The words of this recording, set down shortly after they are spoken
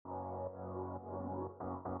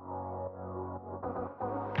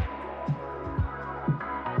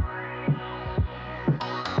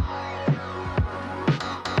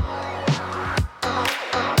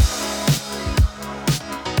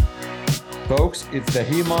folks. It's the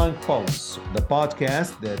Hem-Onc Pulse, the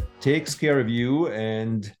podcast that takes care of you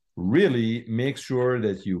and really makes sure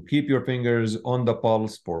that you keep your fingers on the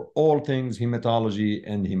pulse for all things hematology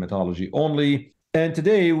and hematology only. And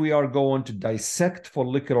today we are going to dissect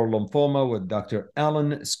follicular lymphoma with Dr.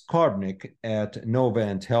 Alan Skarbnik at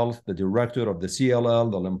Novant Health, the director of the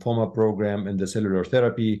CLL, the lymphoma program, and the cellular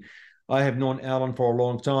therapy. I have known Alan for a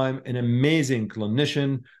long time, an amazing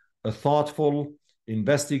clinician, a thoughtful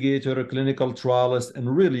investigator, a clinical trialist,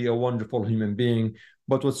 and really a wonderful human being.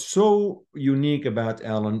 But what's so unique about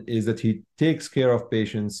Alan is that he takes care of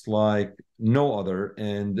patients like no other.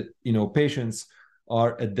 And, patients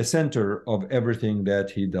are at the center of everything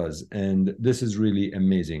that he does. And this is really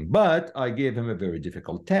amazing. But I gave him a very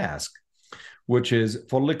difficult task, which is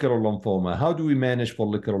follicular lymphoma. How do we manage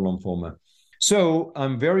follicular lymphoma? So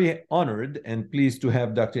I'm very honored and pleased to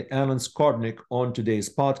have Dr. Alan Skarbnik on today's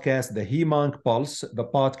podcast, the Hem-Onc Pulse, the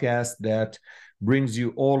podcast that brings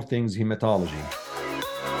you all things hematology.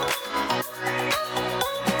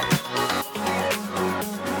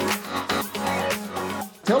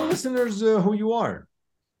 Tell listeners who you are.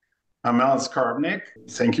 I'm Alan Skarbnik.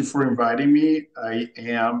 Thank you for inviting me. I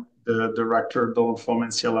am the director of the Lymphoma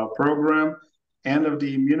and CLL program and of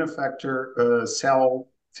the Immune Effector Cell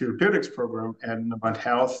Therapeutics program at Novant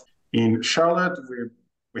Health in Charlotte.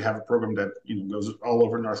 We have a program that goes all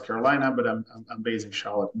over North Carolina, but I'm based in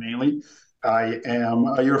Charlotte mainly. I am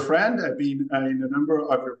your friend. I've been in a number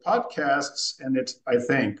of your podcasts, and I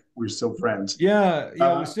think we're still friends. Yeah,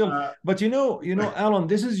 we're still. But Alan,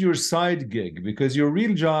 this is your side gig because your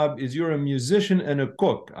real job is you're a musician and a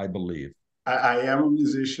cook, I believe. I am a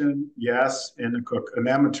musician, yes, and a cook, an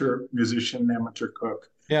amateur musician, amateur cook.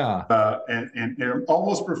 Yeah, and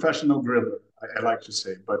almost professional griller, I like to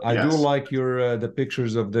say. But I do like your the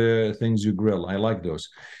pictures of the things you grill. I like those.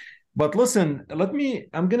 But listen,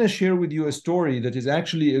 I'm going to share with you a story that is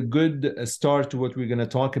actually a good start to what we're going to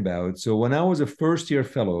talk about. So when I was a first-year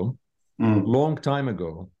fellow, long time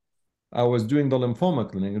ago, I was doing the lymphoma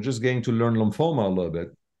clinic, just getting to learn lymphoma a little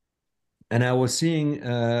bit. And I was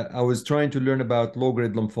trying to learn about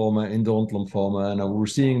low-grade lymphoma, indolent lymphoma, and I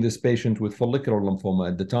was seeing this patient with follicular lymphoma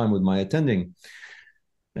at the time with my attending.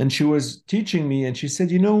 And she was teaching me, and she said,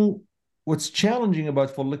 what's challenging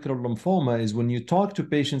about follicular lymphoma is when you talk to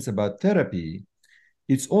patients about therapy,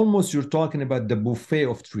 it's almost you're talking about the buffet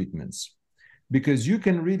of treatments, because you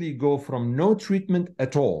can really go from no treatment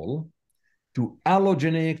at all to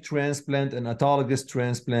allogeneic transplant and autologous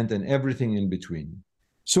transplant and everything in between.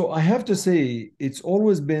 So I have to say, it's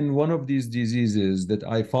always been one of these diseases that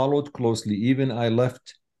I followed closely. Even I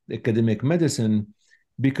left academic medicine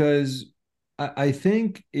because I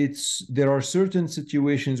think there are certain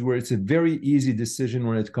situations where it's a very easy decision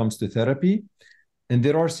when it comes to therapy. And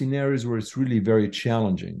there are scenarios where it's really very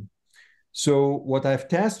challenging. So what I've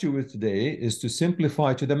tasked you with today is to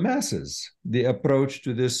simplify to the masses the approach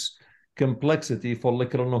to this complexity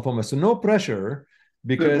follicular lymphoma. So no pressure,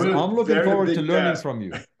 because I'm looking forward to learning from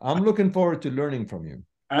you. I'm looking forward to learning from you.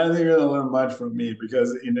 I don't think you're going to learn much from me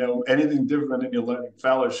because, anything different in your learning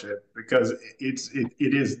fellowship, because it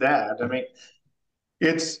is that. I mean,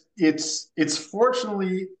 it's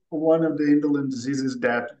fortunately one of the indolent diseases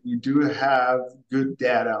that we do have good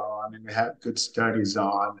data on and we have good studies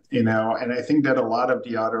on, and I think that a lot of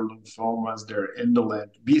the other lymphomas, they're indolent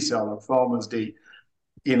B-cell lymphomas, they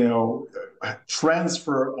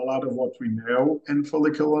transfer a lot of what we know in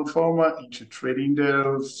follicular lymphoma into treating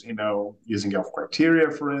those, using ELF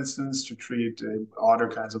criteria, for instance, to treat other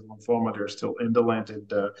kinds of lymphoma. They're still indolent and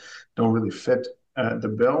don't really fit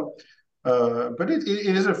the bill. But it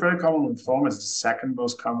is a very common lymphoma. It's the second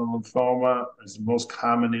most common lymphoma. It's the most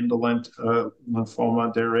common indolent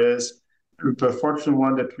lymphoma there is. The fortunate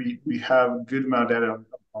one that we have good amount of data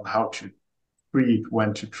on how to treat,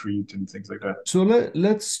 when to treat, and things like that. So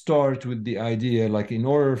let's start with the idea, like in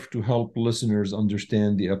order to help listeners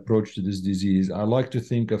understand the approach to this disease, I like to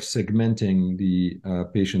think of segmenting the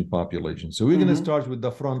patient population. So we're going to start with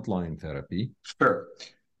the frontline therapy. Sure.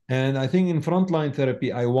 And I think in frontline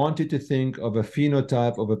therapy, I wanted to think of a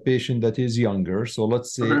phenotype of a patient that is younger. So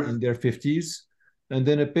let's say in their 50s, and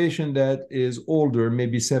then a patient that is older,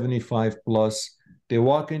 maybe 75 plus. They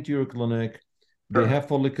walk into your clinic, they have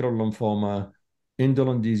follicular lymphoma,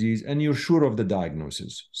 indolent disease, and you're sure of the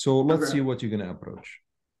diagnosis. So let's see what you're going to approach.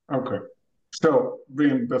 Okay. So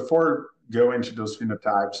before going into those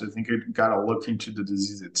phenotypes, I think you got to look into the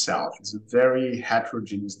disease itself. It's a very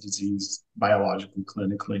heterogeneous disease biologically,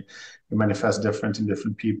 clinically. It manifests different in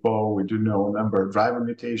different people. We do know a number of driver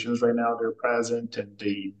mutations right now that are present, and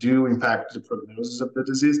they do impact the prognosis of the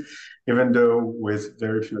disease, even though with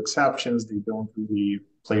very few exceptions, they don't really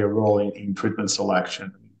play a role in treatment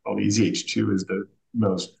selection. Well, EZH2 is the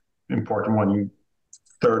most important one. You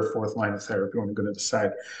third, fourth line of therapy when you're going to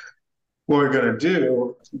decide what we're going to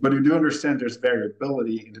do, but you do understand there's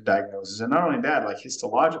variability in the diagnosis. And not only that, like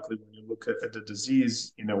histologically, when you look at the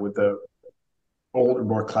disease, with the older,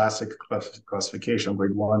 more classic classification,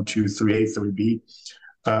 grade 1, 2, 3A,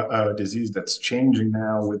 3B, disease that's changing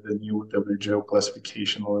now with the new WHO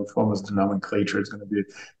classification of lymphomas, the nomenclature is going to be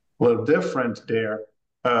a little different there.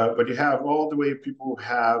 But you have all the way people who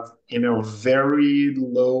have, very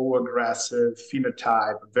low aggressive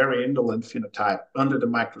phenotype, very indolent phenotype under the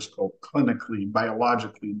microscope, clinically,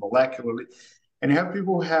 biologically, molecularly. And you have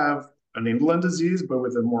people who have an indolent disease, but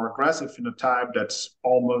with a more aggressive phenotype that's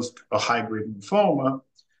almost a high-grade lymphoma.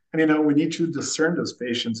 And, we need to discern those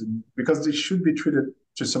patients because they should be treated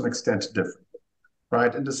to some extent differently,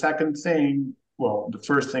 right? And the second thing, well, the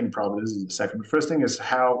first thing probably is the second. The first thing is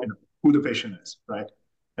how, who the patient is, right?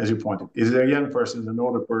 As you pointed, is it a young person, is it an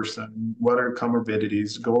older person? What are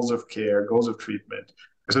comorbidities, goals of care, goals of treatment?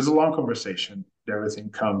 Because there's a long conversation. Everything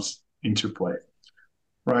comes into play,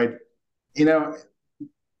 right?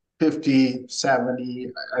 50,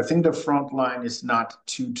 70, I think the front line is not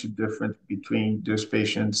too different between those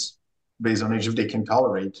patients based on age if they can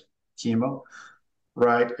tolerate chemo,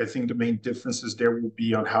 right? I think the main differences there will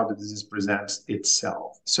be on how the disease presents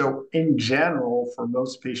itself. So in general, for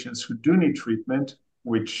most patients who do need treatment,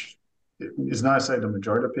 which is not necessarily the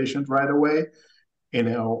majority of patients right away, and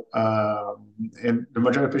the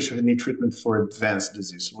majority of patients need treatment for advanced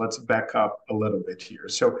disease. So let's back up a little bit here.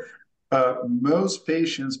 So most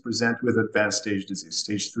patients present with advanced stage disease,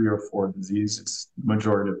 stage 3 or 4 disease. It's the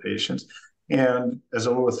majority of patients. And as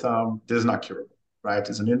a rule of thumb, this is not curable, right?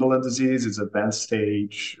 It's an indolent disease, it's advanced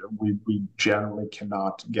stage. We generally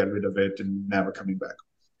cannot get rid of it and never coming back.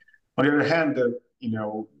 On the other hand,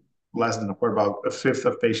 less than about a fifth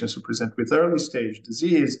of patients who present with early stage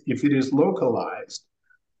disease, if it is localized,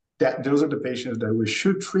 those are the patients that we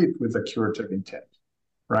should treat with a curative intent,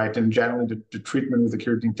 right? And generally, the treatment with a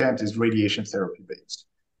curative intent is radiation therapy based.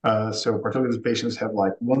 So particularly the patients have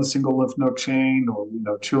like one single lymph node chain or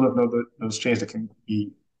 2 lymph node chains that can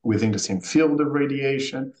be within the same field of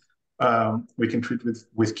radiation. We can treat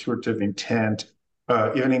with curative intent,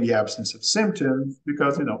 even in the absence of symptoms,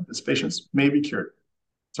 because these patients may be cured.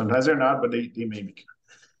 Sometimes they're not, but they may be cured.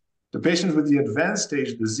 The patients with the advanced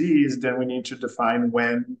stage disease, then we need to define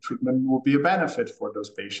when treatment will be a benefit for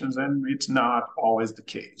those patients, and it's not always the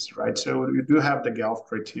case, right? So we do have the GALF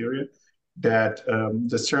criteria that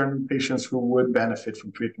discern patients who would benefit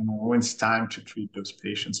from treatment or when it's time to treat those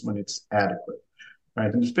patients when it's adequate,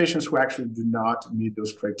 right? And those patients who actually do not meet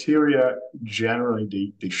those criteria,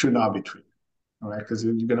 generally they should not be treated, all right? Because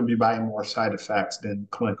you're going to be buying more side effects than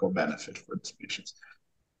clinical benefit for these patients.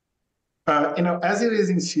 As it is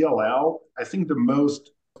in CLL, I think the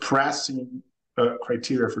most pressing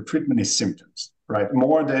criteria for treatment is symptoms, right?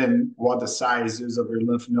 More than what the size is of your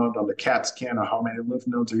lymph node on the CAT scan or how many lymph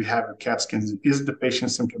nodes you have in CAT scans. Is the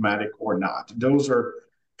patient symptomatic or not? Those are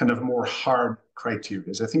kind of more hard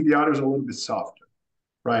criteria. I think the others are a little bit softer,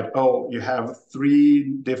 right? Oh, you have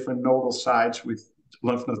 3 different nodal sites with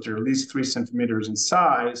lymph nodes that are at least 3 centimeters in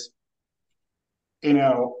size.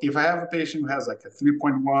 If I have a patient who has like a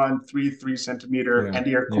 3.1, 3 centimeter, and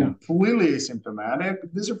they are completely asymptomatic,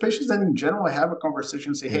 these are patients that in general have a conversation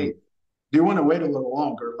and say, hey, do you want to wait a little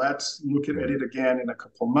longer? Let's look at it again in a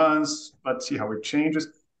couple of months. Let's see how it changes.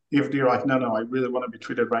 If they're like, no, I really want to be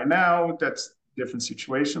treated right now, that's a different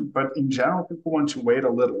situation. But in general, people want to wait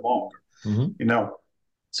a little longer,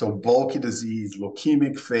 So bulky disease,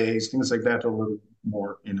 leukemic phase, things like that are a little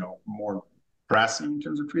more, more pressing in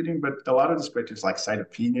terms of treating, but a lot of these criteria like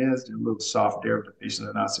cytopenias, they're a little soft there, the patients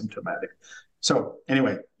are not symptomatic. So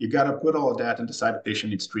anyway, you got to put all of that and decide the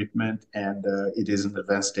patient needs treatment, and it is an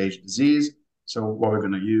advanced stage disease. So what we're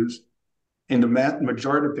going to use, in the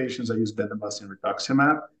majority of patients, I use bendamustine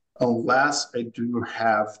rituximab, unless I do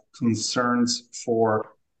have concerns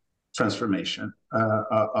for transformation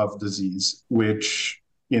of disease, which,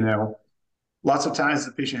 lots of times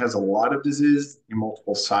the patient has a lot of disease in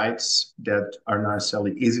multiple sites that are not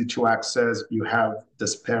necessarily easy to access. You have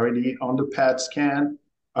disparity on the PET scan.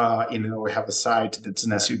 We have a site that's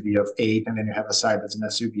an SUV of 8, and then you have a site that's an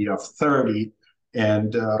SUV of 30.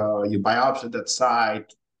 And you biopsy that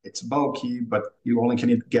site, it's bulky, but you only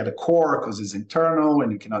can get a core because it's internal,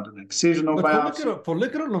 and you cannot do an excisional biopsy.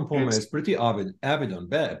 Follicular lymphoma is pretty avid on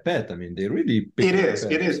PET. I mean, they really...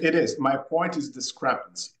 It is. My point is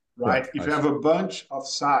discrepancy. Right? If you have a bunch of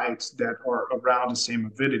sites that are around the same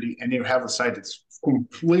avidity and you have a site that's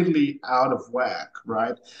completely out of whack,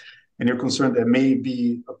 right? and you're concerned there may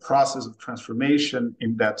be a process of transformation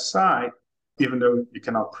in that site, even though you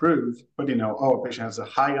cannot prove, but a patient has a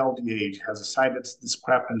high LDH, has a site that's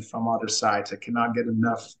discrepant from other sites, that cannot get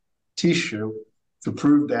enough tissue to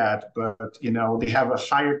prove that, but they have a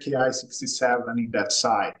higher Ki67 in that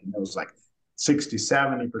site. It's like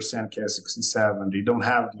 60-70% Ki67. They don't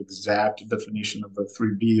have the exact definition of a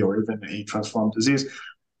 3B or even a transformed disease.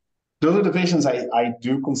 Those are the patients I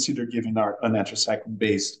do consider giving our an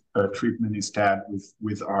anthracycline-based treatment instead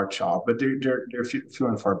with R-CHOP, but they're few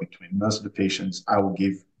and far between. Most of the patients I will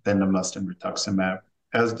give bendamustine rituximab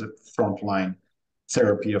as the frontline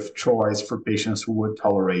therapy of choice for patients who would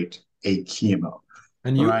tolerate a chemo.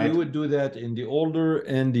 And you would do that in the older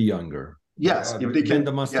and the younger? Yes, if they can.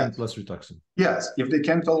 Bendamustine plus Rituxan. Yes, if they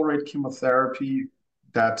can tolerate chemotherapy,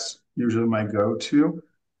 that's usually my go-to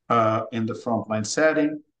in the frontline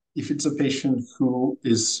setting. If it's a patient who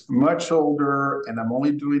is much older and I'm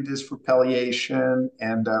only doing this for palliation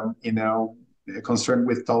and, concerned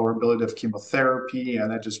with tolerability of chemotherapy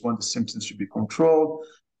and I just want the symptoms to be controlled,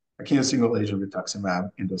 I can use single agent rituximab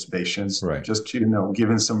in those patients, just to,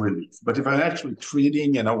 giving some relief. But if I'm actually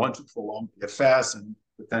treating and I want to prolong PFS and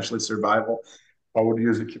potentially survival, I would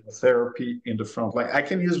use a chemotherapy in the front line. I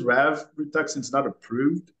can use Rev Rituxan. It's not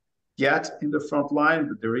approved yet in the front line,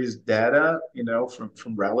 but there is data,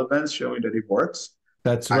 from relevance showing that it works.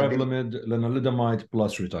 That's Revlimid, lenalidomide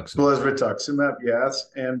plus Rituximab. Plus Rituximab, yes.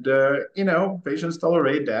 And, patients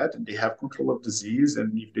tolerate that and they have control of disease.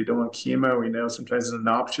 And if they don't want chemo, sometimes it's an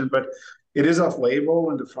option, but it is off label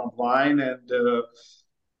in the front line. And,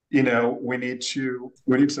 we need to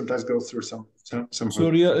sometimes go through some. So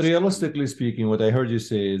realistically speaking, what I heard you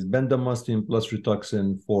say is bendamustine plus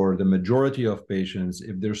Rituxan for the majority of patients.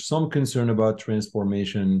 If there's some concern about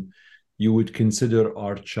transformation, you would consider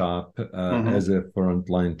R-CHOP as a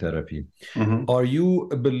frontline therapy. Are you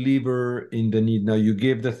a believer in the need? Now, you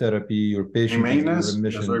gave the therapy, your patient is in remission.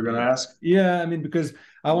 That's what you're going to ask? Yeah, because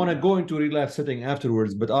I want to go into relapse setting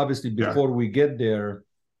afterwards, but obviously before we get there,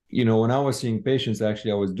 when I was seeing patients,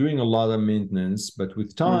 actually, I was doing a lot of maintenance, but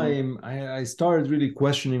with time, I started really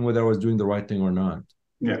questioning whether I was doing the right thing or not.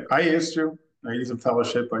 Yeah, I used to. I used a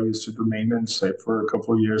fellowship. I used to do maintenance for a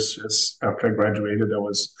couple of years. Just after I graduated, I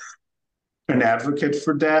was an advocate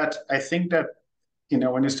for that. I think that,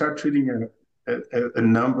 when you start treating a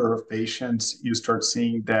number of patients, you start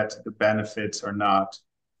seeing that the benefits are not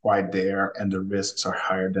quite there and the risks are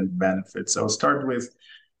higher than the benefits. So I'll start with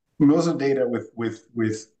most of the data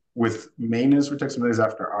with maintenance rituximab is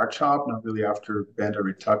after R-CHOP, not really after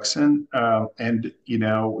benda-rituxan. And,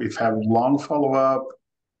 if have long follow-up,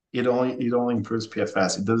 it only improves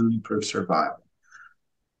PFS. It doesn't improve survival.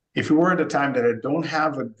 If we were at a time that I don't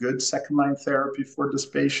have a good second-line therapy for these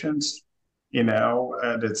patients,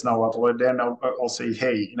 that's not what we're then I'll say,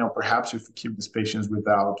 hey, perhaps if we keep these patients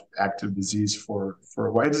without active disease for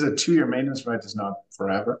a while, it is a 2-year maintenance, right? It's not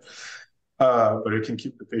forever. But it can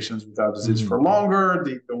keep the patients without disease for longer.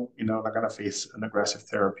 They don't, not going to face an aggressive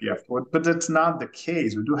therapy afterward. But that's not the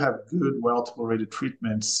case. We do have good, well-tolerated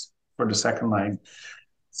treatments for the second-line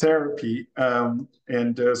therapy. So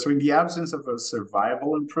in the absence of a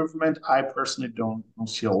survival improvement, I personally don't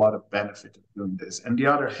see a lot of benefit of doing this. On the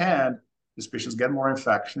other hand, these patients get more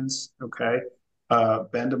infections, okay?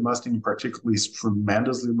 Bendamustine particularly is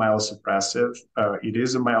tremendously myelosuppressive. It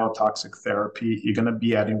is a myelotoxic therapy. You're going to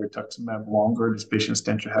be adding rituximab longer. These patients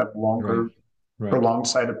tend to have longer, prolonged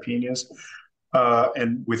cytopenias.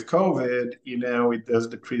 And with COVID, it does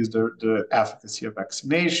decrease the efficacy of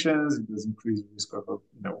vaccinations. It does increase the risk of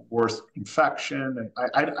worse infection. And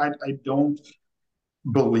I don't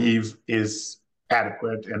believe is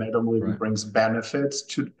adequate, and I don't believe it brings benefits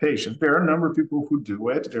to the patient. There are a number of people who do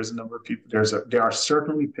it. There's a number of people. There are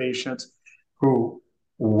certainly patients who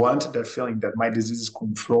want that feeling that my disease is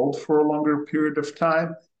controlled for a longer period of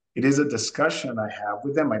time. It is a discussion I have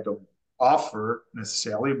with them. I don't offer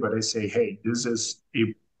necessarily, but I say, hey, this is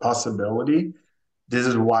a possibility. This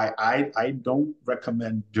is why I don't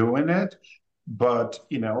recommend doing it. But,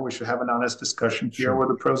 we should have an honest discussion here where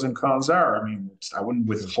the pros and cons are. I wouldn't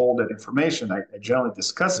withhold that information. I generally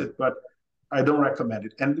discuss it, but I don't recommend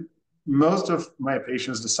it. And most of my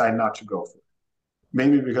patients decide not to go for it,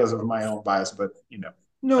 maybe because of my own bias, but,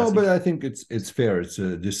 No, but I think it's fair. It's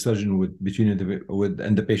a decision between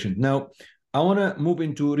the patient. Now, I want to move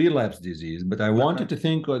into relapse disease, but I wanted to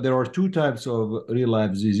think there are 2 types of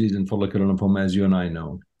relapse disease in follicular lymphoma, as you and I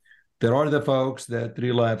know. There are the folks that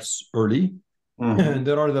relapse early, and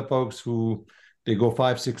there are the folks who they go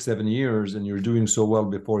 5, 6, 7 years, and you're doing so well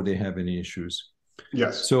before they have any issues.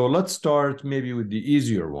 Yes. So let's start maybe with the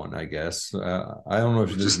easier one, I guess. I don't know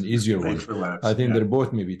if there's an easier one. I think they're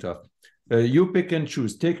both maybe tough. You pick and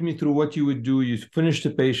choose. Take me through what you would do. You finish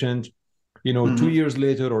the patient, 2 years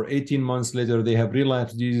later or 18 months later, they have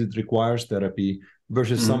relapsed disease that requires therapy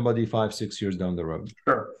versus somebody 5-6 years down the road.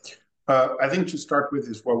 Sure. I think to start with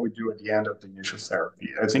is what we do at the end of the initial therapy.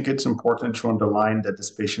 I think it's important to underline that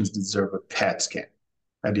these patients deserve a PET scan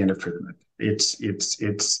at the end of treatment. It's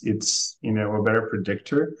a better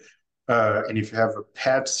predictor. And if you have a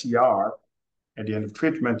PET CR at the end of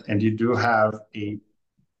treatment and you do have a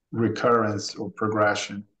recurrence or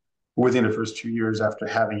progression within the first 2 years after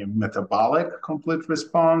having a metabolic complete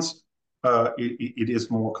response, it is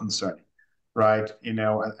more concerning, right?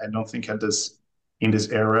 I don't think in this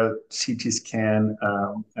era, CT scan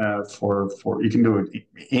for you can do it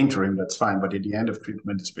interim, that's fine, but at the end of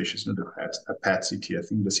treatment, this patient need a PET CT. I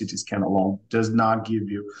think the CT scan alone does not give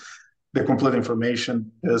you the complete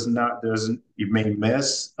information. It may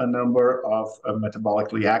miss a number of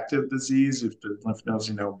metabolically active disease if the lymph nodes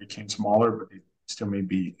became smaller, but it still may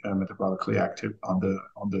be metabolically active on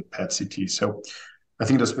the PET CT. So I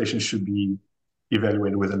think those patients should be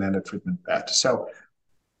evaluated with an end of treatment PET. So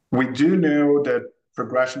we do know that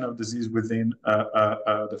progression of disease within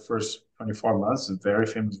the first 24 months is very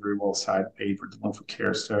famous, very well cited paper, the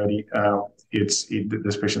Lympho-Care study.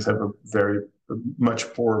 These patients have a very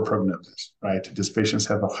much poorer prognosis, right? These patients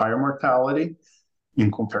have a higher mortality in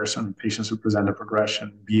comparison to patients who present a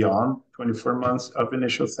progression beyond 24 months of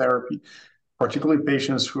initial therapy, particularly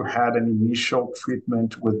patients who had an initial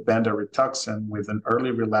treatment with benda-rituximab with an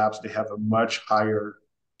early relapse. They have a much higher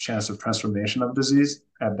chance of transformation of disease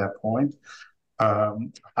at that point,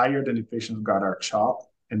 higher than the patients who got R-CHOP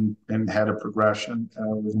and had a progression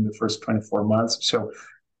within the first 24 months. So,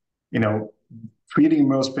 treating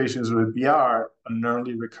most patients with BR, an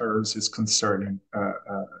early recurrence is concerning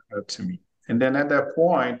to me. And then at that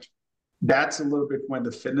point, that's a little bit when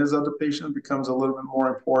the fitness of the patient becomes a little bit more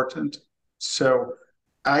important. So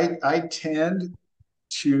I tend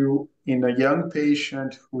to, in a young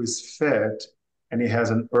patient who is fit and he has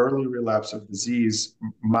an early relapse of disease,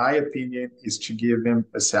 my opinion is to give him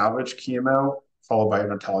a salvage chemo followed by an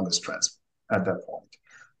autologous transplant at that point.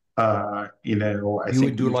 I you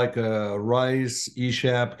would do like a RICE,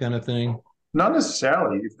 ESHAP kind of thing? Not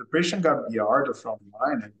necessarily. If the patient got BR the front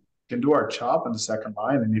line, and can do our CHOP on the second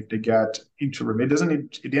line, and if they get into remission,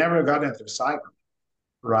 it never got into cycle,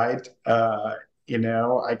 right? I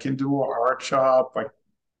can do our CHOP.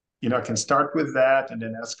 I can start with that and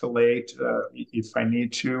then escalate if I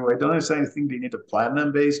need to. I don't necessarily think they need a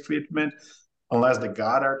platinum-based treatment unless they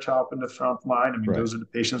got our CHOP in the front line. I mean, Those are the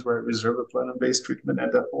patients where I reserve a platinum-based treatment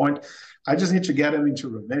at that point. I just need to get them into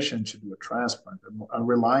remission to do a transplant. I'm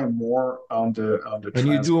relying more on the And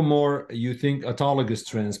you do more, you think, autologous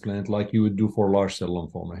transplant like you would do for large cell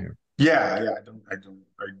lymphoma here? Yeah.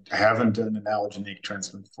 I haven't done an allogeneic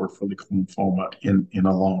transplant for follicular lymphoma in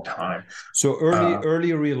a long time. So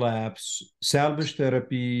early relapse, salvage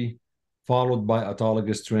therapy, followed by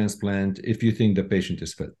autologous transplant if you think the patient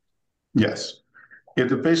is fit. Yes. If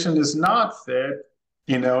the patient is not fit,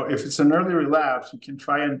 if it's an early relapse, you can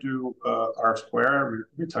try and do R-square,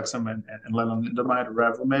 rituximab and lenalidomide or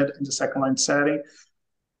Revlimid in the second line setting.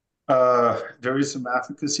 There is some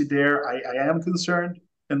efficacy there. I am concerned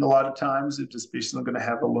in a lot of times if this patient is going to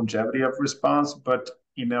have a longevity of response, but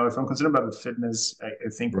if I'm concerned about the fitness, I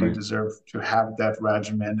think they deserve to have that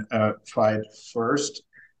regimen tried first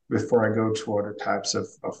before I go to other types of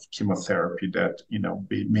chemotherapy that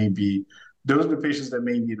maybe those are the patients that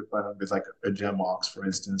may need a platinum with like a GemOx, for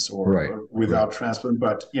instance, or without transplant.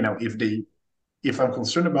 But if I'm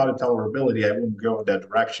concerned about the tolerability, I wouldn't go in that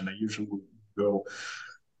direction. I usually would go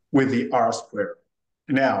with the R-square.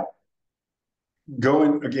 Now,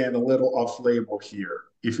 going again a little off-label here,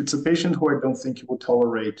 if it's a patient who I don't think will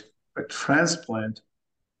tolerate a transplant,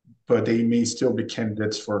 but they may still be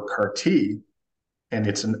candidates for CAR T, and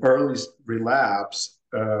it's an early relapse,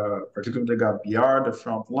 particularly they got BR the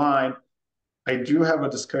front line, I do have a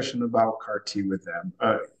discussion about CAR T with them.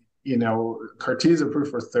 CAR T is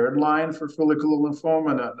approved for third line for follicular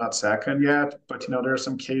lymphoma, not second yet, but there are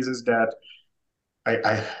some cases that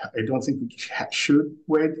I don't think we should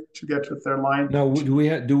wait to get to third line. Now, do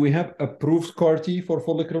we have approved CAR T for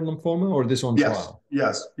follicular lymphoma or this on trial?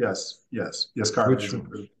 Yes. CAR T is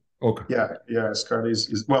approved. Okay. Yeah. Skarbnik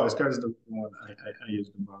is the one I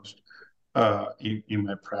use the most in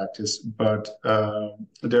my practice, but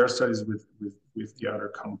there are studies with the other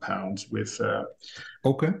compounds with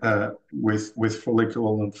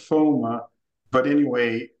follicular lymphoma. But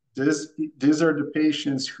anyway, these are the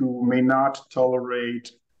patients who may not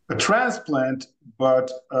tolerate a transplant,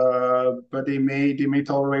 but they may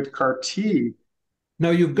tolerate CAR T.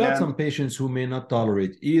 Now, you've got And some patients who may not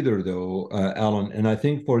tolerate either, though, Alan. And I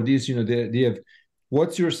think for these, they have,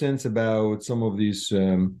 what's your sense about some of these?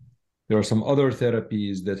 There are some other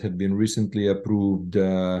therapies that have been recently approved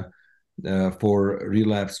for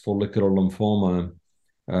relapsed follicular lymphoma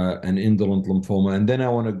and indolent lymphoma. And then I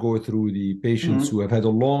want to go through the patients who have had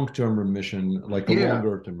a long-term remission, like a yeah,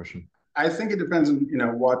 longer-term remission. I think it depends on,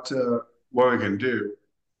 what we can do,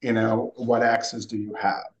 what access do you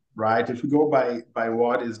have, right? If we go by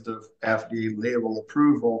what is the FDA label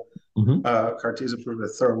approval, Mm-hmm. CAR T is approved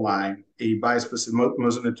at third line. A bispecific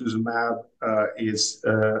mosunetuzumab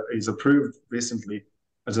is approved recently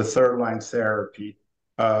as a third line therapy.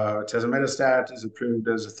 Tazemetostat is approved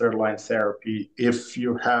as a third line therapy. If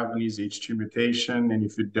you have an EZH2 mutation, and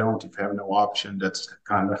if you don't, if you have no option, that's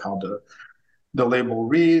kind of how the label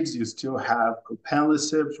reads. You still have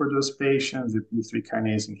copanlisib for those patients, the P3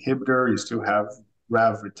 kinase inhibitor. You still have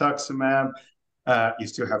rituximab. You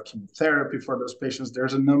still have chemotherapy for those patients.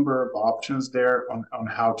 There's a number of options there on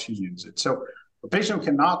how to use it. So a patient who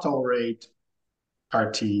cannot tolerate CAR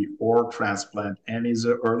T or transplant and is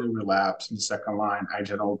an early relapse in the second line, I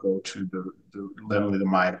generally go to the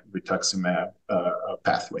lenalidomide rituximab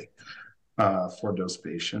pathway for those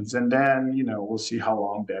patients. And then, we'll see how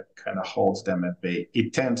long that kind of holds them at bay.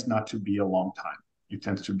 It tends not to be a long time. It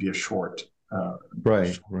tends to be a short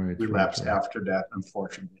relapse after that,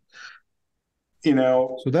 unfortunately.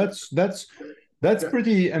 So that's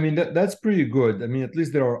pretty, I mean, that's pretty good. I mean, at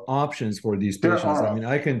least there are options for these patients. I mean,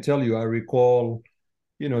 I can tell you, I recall,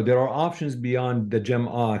 there are options beyond the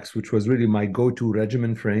GEM-OX, which was really my go-to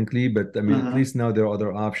regimen, frankly. But I mean, at least now there are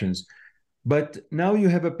other options. But now you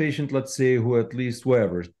have a patient, let's say, who at least,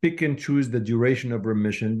 whatever, pick and choose the duration of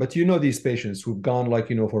remission. But these patients who've gone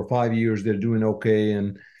for 5 years, they're doing okay.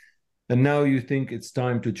 And now you think it's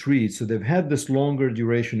time to treat. So they've had this longer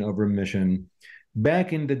duration of remission.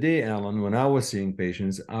 Back in the day, Alan, when I was seeing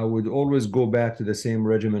patients, I would always go back to the same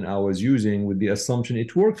regimen I was using with the assumption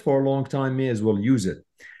it worked for a long time, may as well use it.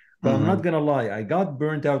 But I'm not going to lie, I got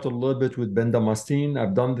burnt out a little bit with bendamustine.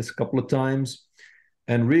 I've done this a couple of times.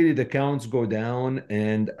 And really, the counts go down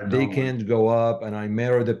and they can't go up. And I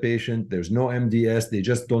marrow the patient. There's no MDS. They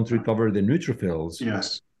just don't recover the neutrophils.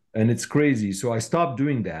 Yes. And it's crazy. So I stopped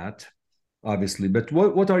doing that, obviously. But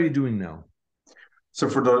what are you doing now? So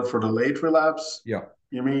for the late relapse, yeah,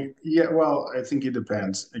 you mean, yeah, well, I think it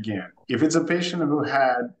depends. Again, if it's a patient who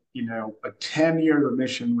had, a 10-year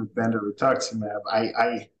remission with bendarituximab,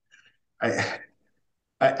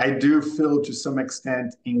 I do feel to some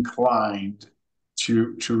extent inclined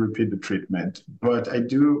to repeat the treatment, but I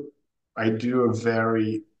do a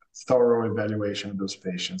very thorough evaluation of those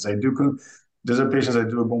patients. Those are patients I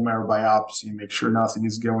do a bone marrow biopsy, make sure nothing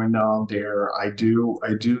is going on there. I do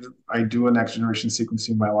a next generation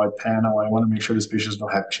sequencing myeloid panel. I want to make sure these patients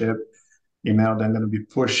don't have CHIP. They're going to be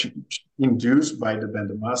induced by the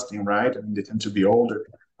bendamustine, right? I mean, they tend to be older.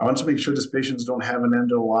 I want to make sure these patients don't have an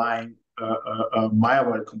underlying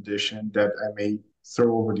myeloid condition that I may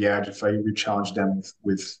throw over the edge if I re-challenge them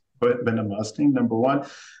with bendamustine, number one.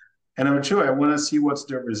 And number two, I want to see what's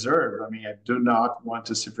their reserve. I mean, I do not want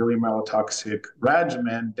a severely myelotoxic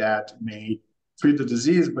regimen that may treat the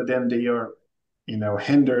disease, but then they are,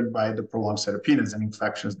 hindered by the prolonged cytopenias and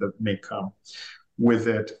infections that may come with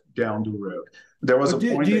it down the road. There was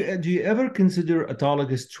do you ever consider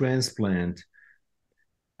autologous transplant?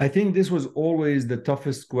 I think this was always the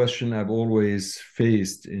toughest question I've always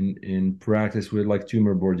faced in practice with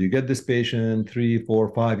tumor board. You get this patient 3,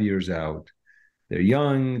 4, 5 years out. They're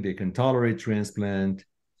young, they can tolerate transplant.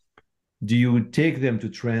 Do you take them to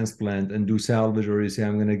transplant and do salvage, or you say,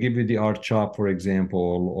 I'm going to give you the R-CHOP, for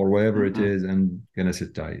example, or whatever it is, and going to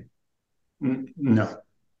sit tight? No. No.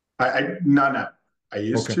 I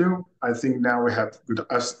used to. I think now we have good.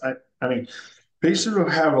 I mean, patients who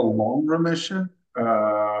have a long remission,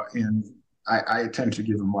 and I tend to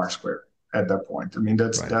give them R-squared at that point. I mean,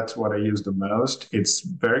 that's what I use the most. It's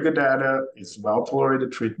very good data. It's well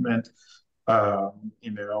tolerated treatment.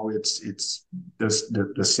 It's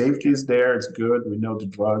the safety is there. It's good. We know the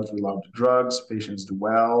drugs. We love the drugs. Patients do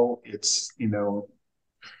well. It's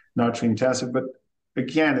not too intensive, but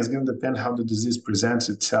again, it's going to depend how the disease presents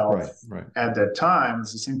itself at that time.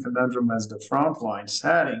 It's the same conundrum as the frontline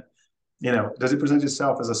setting. Does it present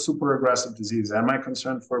itself as a super aggressive disease? Am I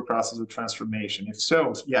concerned for a process of transformation? If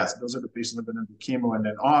so, yes, those are the patients that have been under chemo and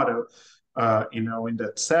then auto, in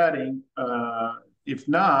that setting. If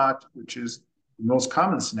not, which is the most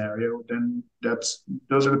common scenario, then those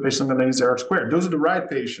are the patients that are going to use R-squared. Those are the right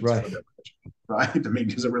patients for that, right? I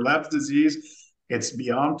mean, it's a relapsed disease. It's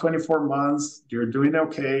beyond 24 months. You're doing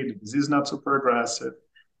okay. The disease is not super aggressive.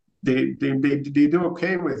 they do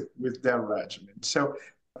okay with that regimen. So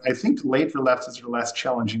I think late relapses are less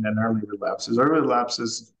challenging than early relapses. Early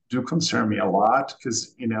relapses do concern me a lot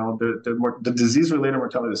because the disease related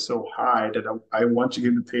mortality is so high that I want to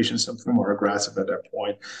give the patient something more aggressive at that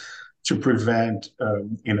point to prevent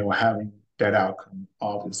having that outcome.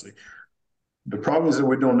 Obviously, the problem is that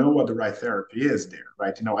we don't know what the right therapy is there,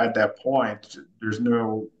 right? At that point, there's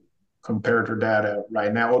no comparator data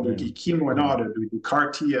right now. Or do we chemo and auto? Do we do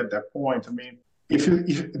CAR T at that point? I mean, if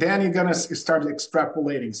then you're gonna start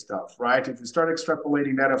extrapolating stuff, right? If you start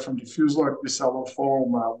extrapolating data from diffuse large B-cell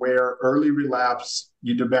lymphoma, where early relapse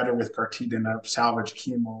you do better with CAR T than a salvage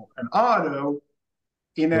chemo and auto,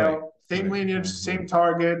 same lineage, same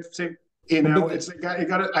target, same. It's like you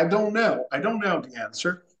got to. I don't know the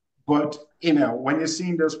answer. But when you're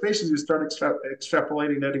seeing those patients, you start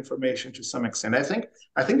extrapolating that information to some extent. I think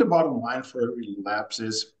the bottom line for early relapse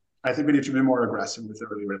is I think we need to be more aggressive with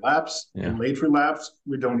early relapse. And late relapse,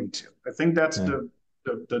 we don't need to. I think that's the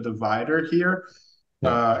divider here,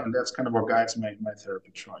 and that's kind of what guides my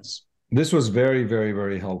therapy choice. This was very, very,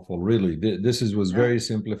 very helpful. Really, this was very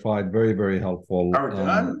simplified, very, very helpful. Are we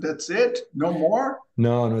done? That's it? No more?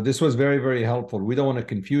 No, this was very, very helpful. We don't want to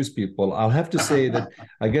confuse people. I'll have to say that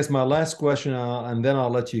I guess my last question, and then I'll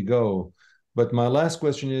let you go. But my last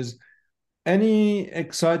question is, any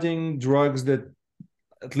exciting drugs that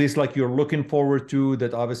at least like you're looking forward to,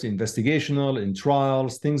 that obviously investigational, in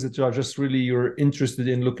trials, things that are just really you're interested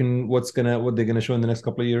in looking what they're gonna show in the next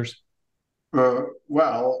couple of years?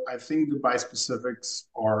 Well, I think the bispecifics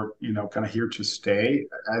are, kind of here to stay.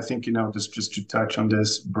 I think, just to touch on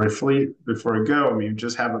this briefly before I go, I mean, you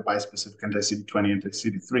just have a bispecific anti-CD20,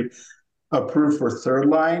 anti-CD3 approved for third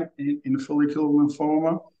line in follicular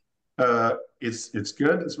lymphoma. It's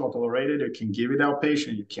good. It's well tolerated. You can give it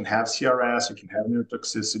outpatient. You can have CRS. You can have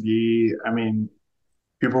neurotoxicity. I mean,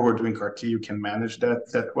 people who are doing CAR T, you can manage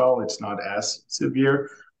that well. It's not as severe.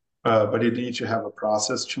 But you need to have a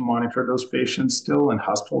process to monitor those patients still and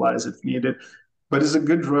hospitalize if needed. But it's a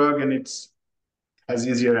good drug and it has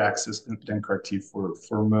easier access than CAR T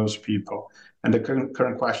for most people. And the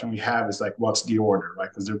current question we have is like, what's the order, right?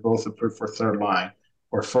 Because they're both approved for third line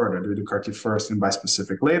or further. Do we do CAR T first and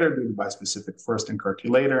bispecific later? Do we do bispecific first and CAR T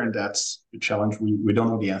later? And that's the challenge we don't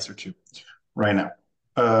know the answer to right now.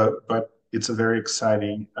 But it's a very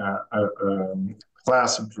exciting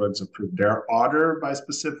class of drugs approved. There are other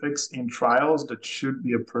bispecifics in trials that should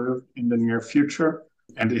be approved in the near future,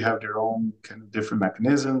 and they have their own kind of different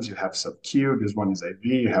mechanisms. You have sub-Q, this one is IV,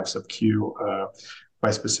 you have sub-Q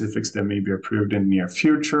bispecifics that may be approved in the near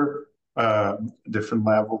future, different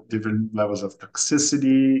levels of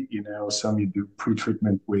toxicity. Some you do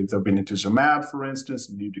pre-treatment with obinutuzumab, for instance,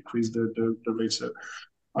 and you decrease the rates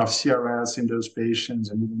of CRS in those patients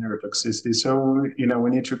and even neurotoxicity. So, we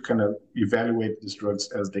need to kind of evaluate these drugs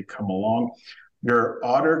as they come along. There are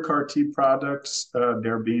other CAR T products.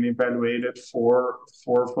 They're being evaluated for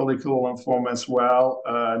follicular lymphoma as well.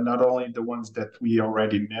 Not only the ones that we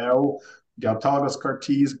already know, the autologous CAR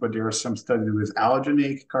Ts, but there are some studies with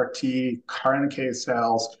allogeneic CAR T, CAR NK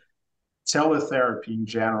cells, cellular therapy in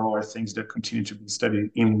general are things that continue to be studied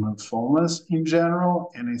in lymphomas in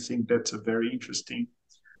general. And I think that's a very interesting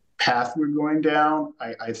path we're going down.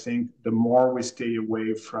 I think the more we stay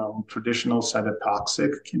away from traditional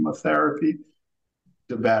cytotoxic chemotherapy,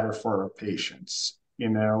 the better for our patients.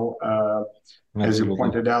 As you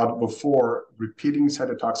pointed out before, repeating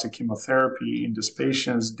cytotoxic chemotherapy in these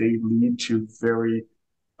patients, they lead to very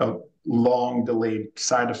long delayed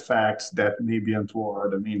side effects that may be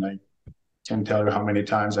untoward. I mean, I can tell you how many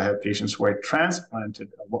times I have patients who are transplanted,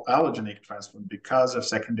 allogeneic transplant, because of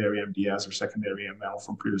secondary MDS or secondary ML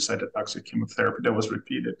from previous cytotoxic chemotherapy that was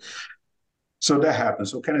repeated. So that happens.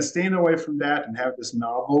 So kind of staying away from that and have this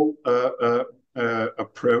novel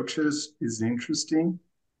approaches is interesting.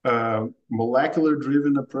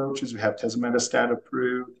 Molecular-driven approaches, we have tazemetostat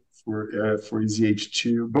approved for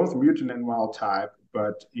EZH2, both mutant and wild type,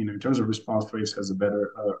 but in terms of response rates, has a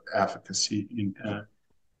better efficacy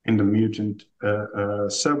in the mutant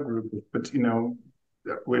subgroup. But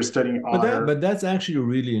we're studying other. But that's actually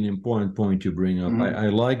really an important point you bring up. I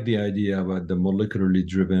like the idea about the molecularly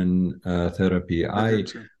driven therapy. I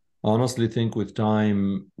honestly think with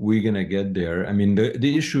time we're gonna get there. I mean,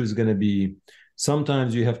 the issue is gonna be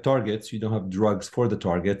sometimes you have targets, you don't have drugs for the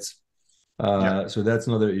targets. So that's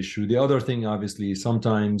another issue. The other thing, obviously,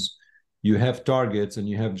 sometimes you have targets and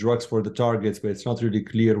you have drugs for the targets, but it's not really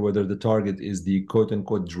clear whether the target is the quote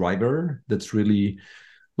unquote driver that's really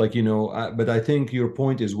like, but I think your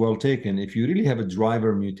point is well taken. If you really have a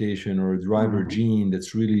driver mutation or a driver gene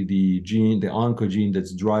that's really the oncogene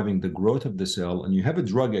that's driving the growth of the cell, and you have a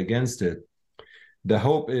drug against it, the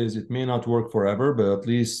hope is it may not work forever, but at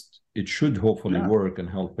least it should hopefully work and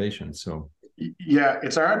help patients. So yeah,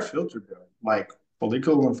 it's a hard filter though. Like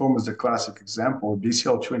follicular lymphoma is a classic example.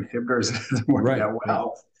 BCL2 inhibitors doesn't work that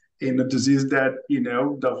well in a disease that,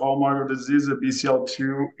 the hallmark of the disease is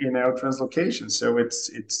BCL2, translocation. So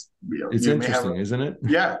it's interesting, isn't it?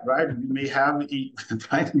 Yeah, right. You may have a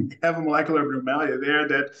molecular abnormality there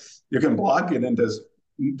that you can block it and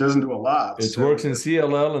doesn't do a lot. It works in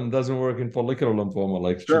CLL and doesn't work in follicular lymphoma,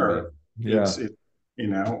 like sure. Yeah.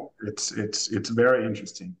 It's very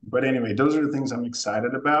interesting. But anyway, those are the things I'm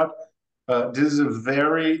excited about. This is a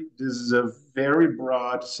very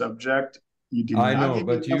broad subject. You did not give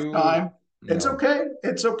me enough time. It's okay.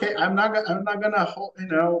 It's okay. I'm not gonna hold.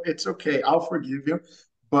 It's okay. I'll forgive you.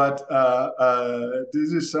 But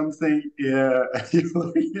this is something. Yeah,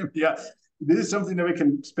 this is something that we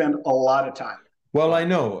can spend a lot of time. Well, I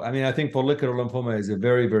know. I mean, I think follicular lymphoma is a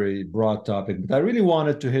very, very broad topic, but I really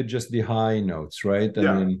wanted to hit just the high notes, right?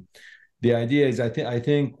 I mean, the idea is, I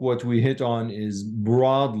think what we hit on is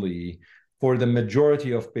broadly, for the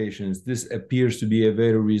majority of patients, this appears to be a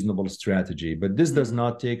very reasonable strategy, but this does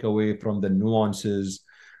not take away from the nuances.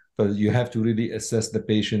 But you have to really assess the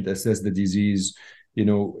patient, assess the disease.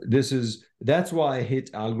 That's why I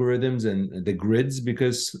hate algorithms and the grids,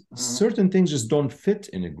 because certain things just don't fit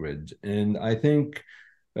in a grid. And I think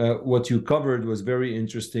what you covered was very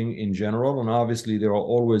interesting in general. And obviously there are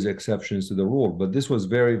always exceptions to the rule, but this was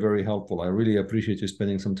very, very helpful. I really appreciate you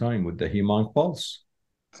spending some time with the Hem/Onc Pulse.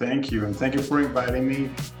 Thank you. And thank you for inviting me.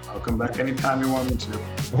 I'll come back anytime you want me to.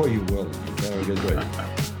 Oh, you will. Have a good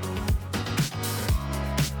day.